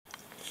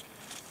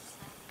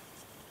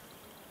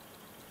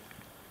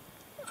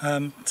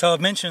So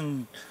I've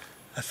mentioned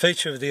a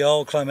feature of the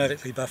old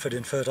climatically buffered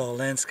and fertile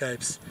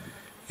landscapes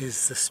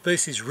is the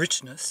species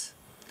richness,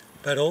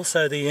 but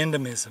also the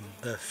endemism,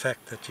 the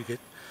fact that you get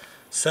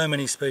so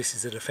many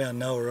species that are found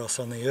nowhere else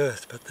on the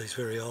earth but these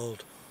very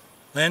old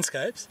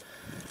landscapes.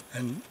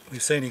 And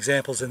we've seen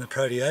examples in the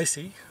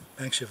Proteaceae,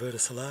 Banksia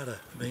verticillata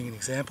being an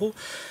example.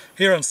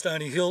 Here on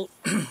Stony Hill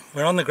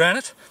we're on the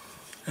granite,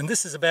 and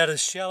this is about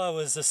as shallow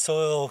as the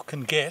soil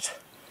can get.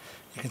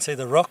 You can see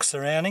the rocks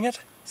surrounding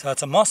it, so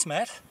it's a moss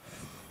mat,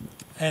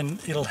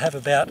 and it'll have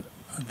about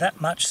that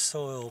much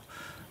soil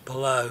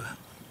below,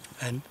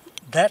 and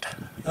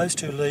those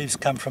two leaves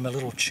come from a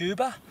little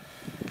tuber,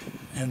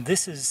 and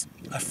this is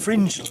a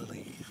fringe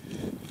lily.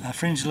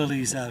 Fringe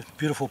lilies are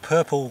beautiful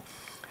purple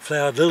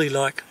flowered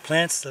lily-like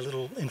plants. The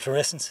little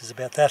inflorescence is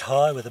about that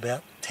high with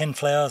about 10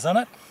 flowers on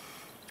it,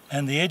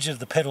 and the edge of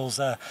the petals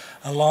are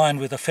aligned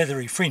with a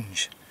feathery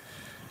fringe.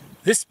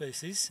 This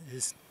species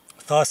is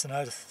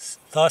Thyssinotus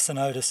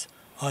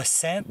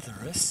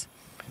isantharus,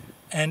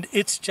 and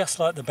it's just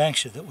like the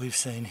Banksia that we've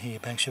seen here,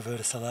 Banksia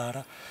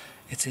verticillata.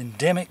 It's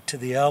endemic to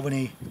the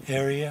Albany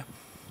area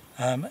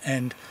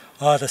and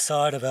either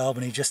side of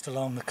Albany, just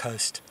along the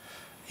coast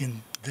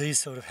in these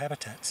sort of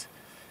habitats.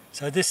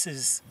 So this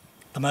is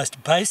the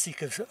most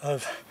basic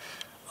of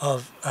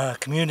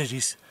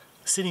communities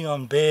sitting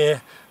on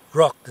bare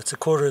rock that's a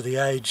quarter of the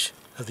age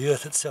of the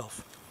earth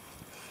itself.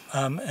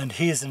 And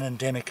here's an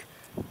endemic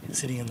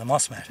sitting in the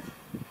moss mat.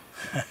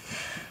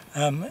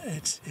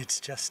 It's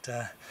just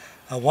a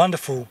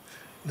wonderful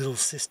little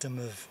system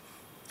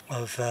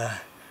of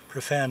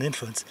profound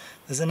influence.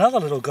 There's another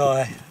little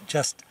guy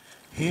just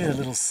here, a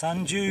little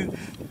sundew,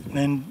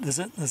 and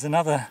there's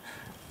another.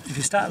 If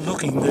you start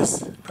looking,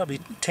 there's probably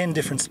 10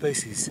 different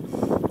species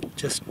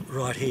just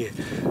right here.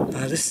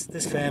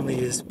 This family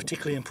is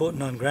particularly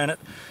important on granite.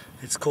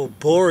 It's called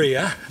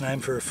Borea,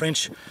 named for a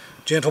French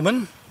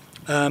gentleman,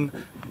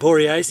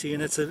 Boreaceae,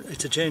 and it's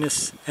a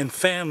genus and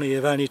family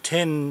of only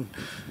 10,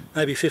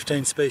 maybe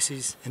 15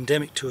 species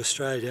endemic to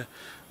Australia,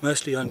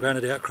 mostly on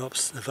granite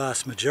outcrops, the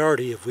vast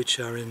majority of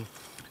which are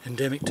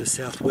endemic to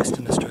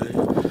southwestern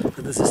Australia.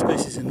 But there's a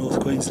species in North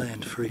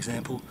Queensland, for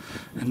example,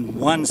 and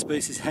one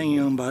species hanging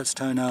on by its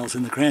toenails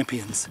in the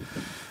Grampians.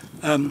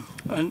 And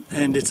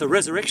it's a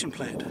resurrection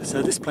plant,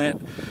 so this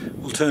plant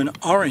will turn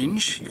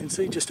orange. You can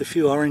see just a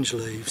few orange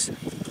leaves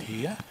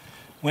here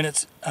when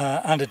it's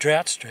under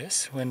drought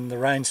stress, when the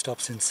rain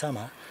stops in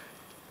summer.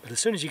 But as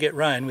soon as you get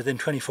rain, within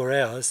 24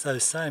 hours,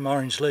 those same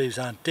orange leaves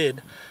aren't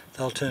dead,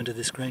 they'll turn to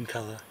this green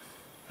colour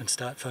and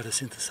start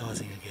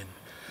photosynthesising again.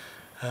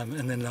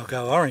 And then they'll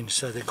go orange,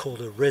 so they're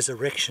called a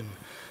resurrection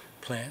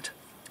plant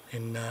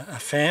in a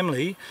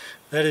family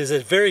that is a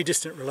very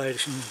distant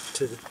relation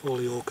to all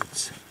the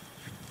orchids.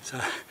 So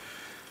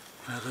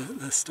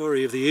the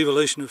story of the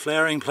evolution of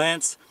flowering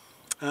plants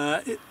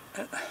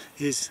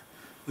is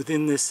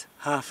within this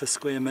half a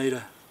square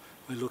metre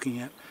we're looking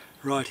at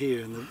right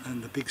here,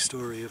 and the big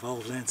story of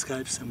old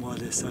landscapes and why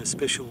they're so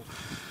special,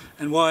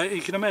 and why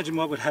you can imagine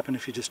what would happen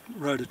if you just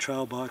rode a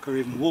trail bike or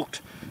even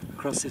walked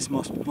across this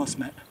moss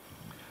mat.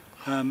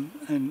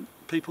 And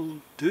people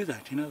do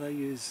that, you know, they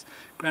use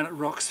granite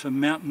rocks for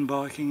mountain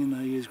biking, and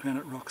they use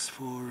granite rocks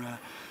for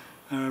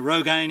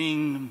row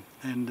gaining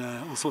and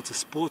all sorts of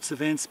sports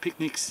events,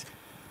 picnics,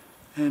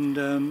 and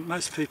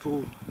most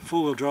people,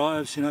 four-wheel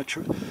drives, you know,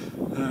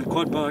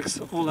 quad bikes,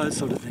 all those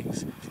sort of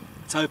things.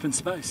 It's open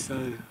space,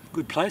 so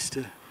good place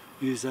to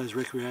use those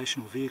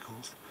recreational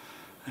vehicles,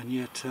 and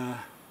yet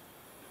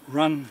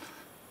run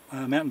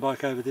a mountain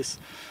bike over this.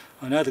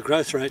 I know the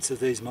growth rates of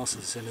these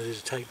mosses, and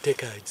it'll take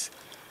decades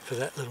for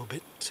that little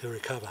bit to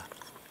recover.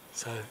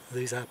 So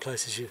these are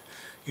places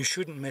you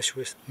shouldn't mess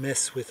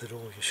with at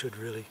all. You should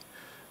really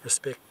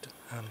respect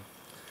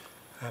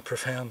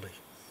profoundly.